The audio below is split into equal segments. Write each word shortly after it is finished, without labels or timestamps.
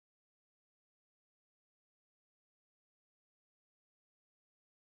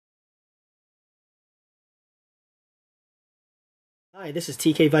Hi, this is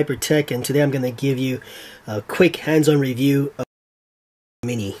tkviper Tech, and today I'm going to give you a quick hands-on review of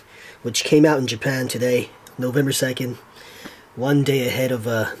Mini, which came out in Japan today, November 2nd, one day ahead of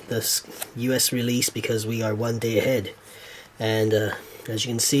the US release because we are one day ahead. And as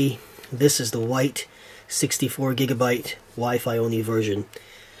you can see, this is the white 64GB Wi-Fi only version.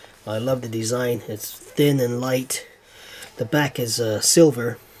 I love the design. It's thin and light. The back is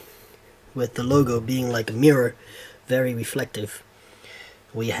silver with the logo being like a mirror, very reflective.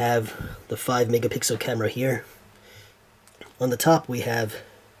 We have the 5 megapixel camera here. On the top we have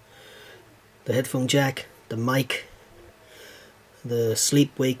the headphone jack, the mic, the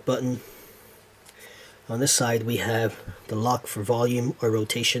sleep wake button. On this side we have the lock for volume or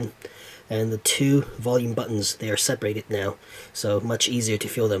rotation, and the 2 volume buttons. They are separated now, so much easier to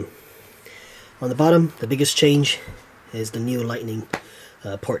feel them. On the bottom, the biggest change is the new lightning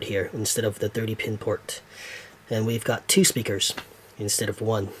port here instead of the 30-pin port. And we've got 2 speakers instead of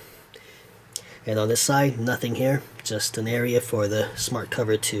 1. And on this side, nothing here, just an area for the smart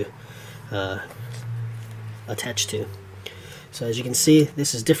cover to attach to. So as you can see,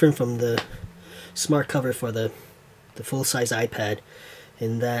 this is different from the smart cover for the full-size iPad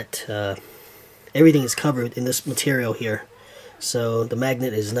in that everything is covered in this material here. So the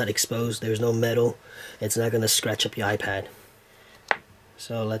magnet is not exposed, there's no metal, it's not going to scratch up your iPad.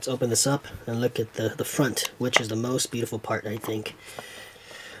 So let's open this up and look at the front, which is the most beautiful part, I think.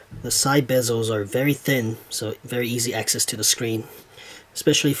 The side bezels are very thin, so very easy access to the screen.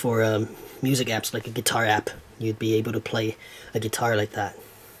 Especially for music apps like a guitar app, you'd be able to play a guitar like that.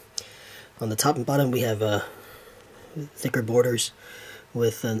 On the top and bottom we have thicker borders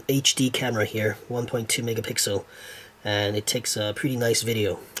with an HD camera here, 1.2 megapixel, and it takes a pretty nice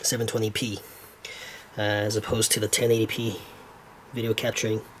video, 720p, as opposed to the 1080p video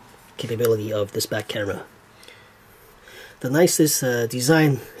capturing capability of this back camera. The nicest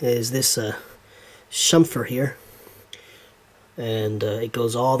design is this chamfer here, and it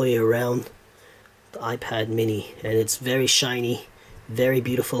goes all the way around the iPad mini, and it's very shiny, very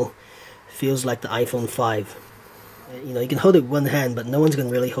beautiful, feels like the iPhone 5. You know, you can hold it with one hand, but no one's gonna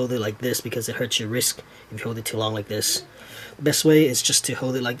really hold it like this because it hurts your wrist if you hold it too long like this. The best way is just to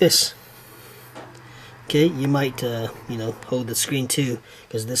hold it like this. Okay, you might you know, hold the screen too,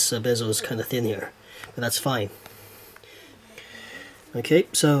 because this bezel is kind of thin here, but that's fine. Okay,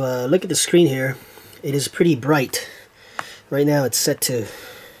 so look at the screen here. It is pretty bright. Right now it's set to,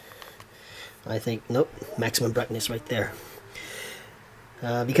 I think, nope, maximum brightness right there.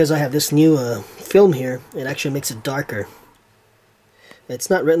 Because I have this new film here, it actually makes it darker. It's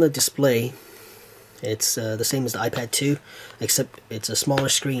not Retina display. It's the same as the iPad 2, except it's a smaller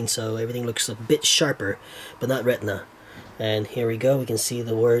screen, so everything looks a bit sharper, but not Retina. And here we go, we can see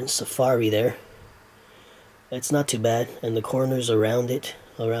the word Safari there. It's not too bad, and the corners around it,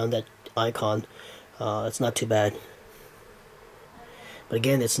 around that icon, it's not too bad. But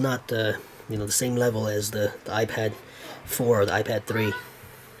again, it's not you know, the same level as the iPad 4 or the iPad 3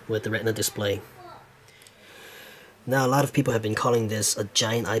 with the Retina display. Now, a lot of people have been calling this a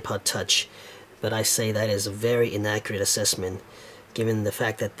giant iPod Touch, but I say that is a very inaccurate assessment, given the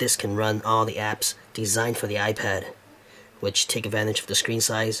fact that this can run all the apps designed for the iPad, which take advantage of the screen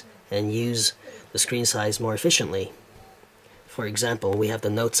size and use the screen size more efficiently. For example, we have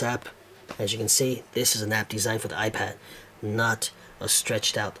the Notes app. As you can see, this is an app designed for the iPad, not a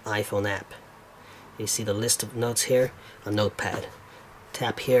stretched out iPhone app. You see the list of notes here, a notepad.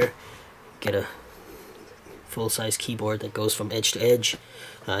 Tap here, get a full-size keyboard that goes from edge to edge.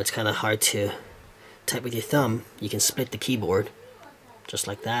 It's kind of hard to type with your thumb. You can split the keyboard just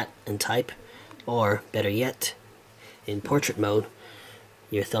like that and type, or better yet, in portrait mode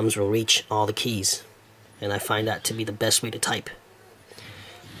your thumbs will reach all the keys, and I find that to be the best way to type.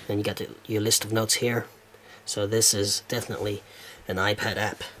 And you got your list of notes here, so this is definitely an iPad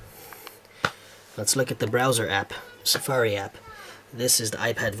app. Let's look at the browser app, Safari app. This is the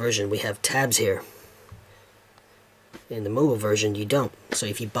iPad version. We have tabs here. In the mobile version you don't, so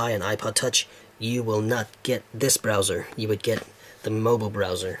if you buy an iPod Touch you will not get this browser. You would get the mobile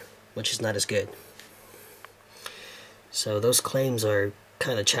browser, which is not as good. So those claims are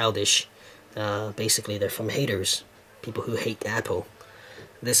kind of childish. Basically they're from haters, people who hate Apple.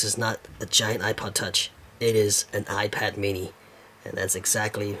 This is not a giant iPod Touch, it is an iPad mini, and that's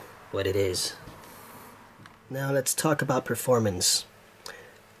exactly what it is. Now let's talk about performance.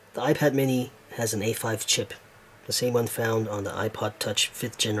 The iPad mini has an A5 chip, the same one found on the iPod Touch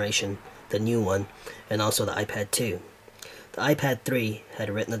 5th generation, the new one, and also the iPad 2. The iPad 3 had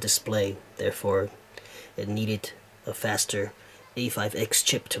a Retina display, therefore it needed a faster A5X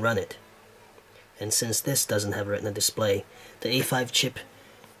chip to run it. and since this doesn't have a retina display, the A5 chip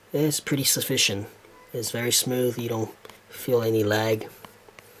is pretty sufficient. It's very smooth, you don't feel any lag,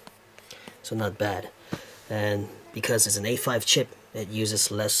 so not bad. And because it's an A5 chip, it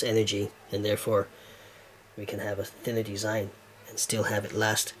uses less energy, and therefore we can have a thinner design and still have it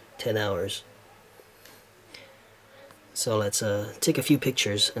last 10 hours. So let's take a few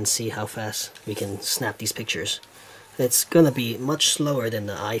pictures and see how fast we can snap these pictures. It's gonna be much slower than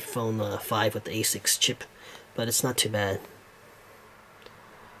the iPhone 5 with the A6 chip, but it's not too bad.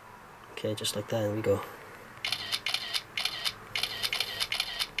 Okay, just like that, and we go.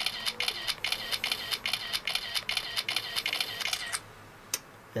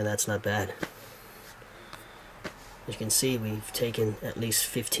 And that's not bad. As you can see, we've taken at least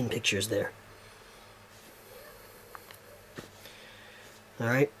 15 pictures there.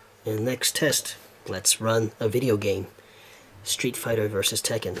 Alright, and next test, let's run a video game. Street Fighter versus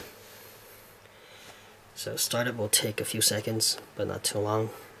Tekken. So startup will take a few seconds, but not too long.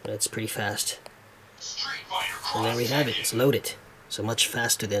 It's pretty fast. And there we have it, it's loaded. So much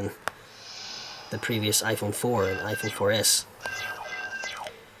faster than the previous iPhone 4 and iPhone 4S.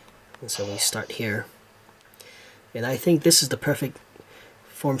 And so we start here. And I think this is the perfect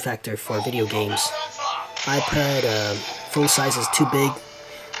form factor for video games. iPad full size is too big.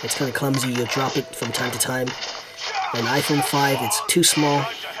 It's kind of clumsy, you'll drop it from time to time. And iPhone 5, it's too small,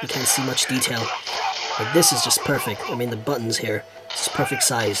 you can't see much detail. But this is just perfect. I mean, the buttons here, it's perfect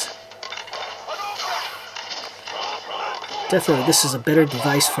size. Definitely, this is a better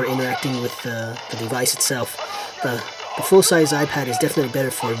device for interacting with the device itself. The full-size iPad is definitely better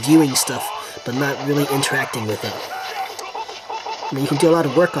for viewing stuff, but not really interacting with it. I mean, you can do a lot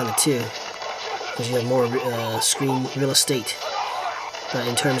of work on it too, because you have more screen real estate. But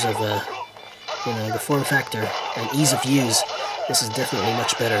in terms of you know, the form factor and ease of use, this is definitely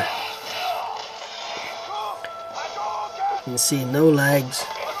much better. You can see no lags.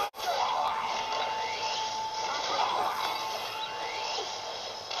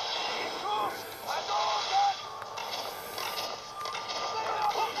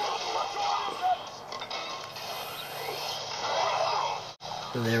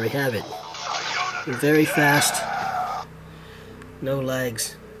 And there we have it. Very fast. No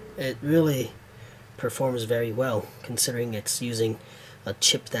lags. It really performs very well, considering it's using a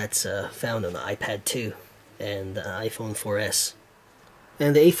chip that's found on the iPad 2 and the iPhone 4S.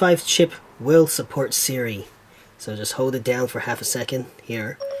 And the A5 chip will support Siri. So just hold it down for half a second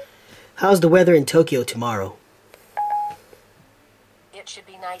here. How's the weather in Tokyo tomorrow? It should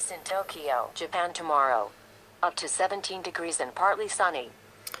be nice in Tokyo, Japan tomorrow. Up to 17 degrees and partly sunny.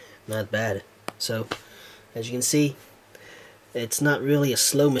 Not bad. So, as you can see, it's not really a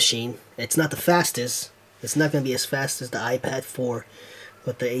slow machine. It's not the fastest. It's not going to be as fast as the iPad 4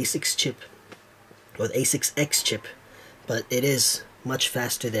 with the A6 chip, or the A6X chip, but it is much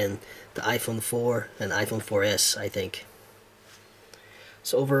faster than the iPhone 4 and iPhone 4S, I think.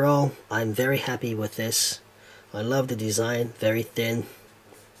 So overall, I'm very happy with this. I love the design. Very thin,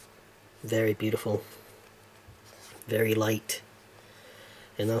 very beautiful, very light.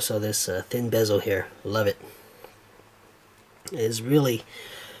 And also this thin bezel here, love it. It is really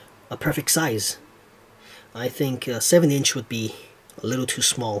a perfect size. I think 7-inch would be a little too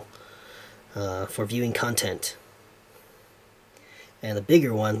small for viewing content. And a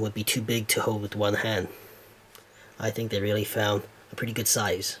bigger one would be too big to hold with one hand. I think they really found a pretty good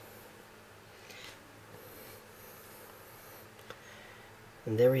size.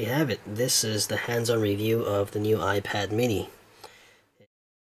 And there we have it. This is the hands-on review of the new iPad mini.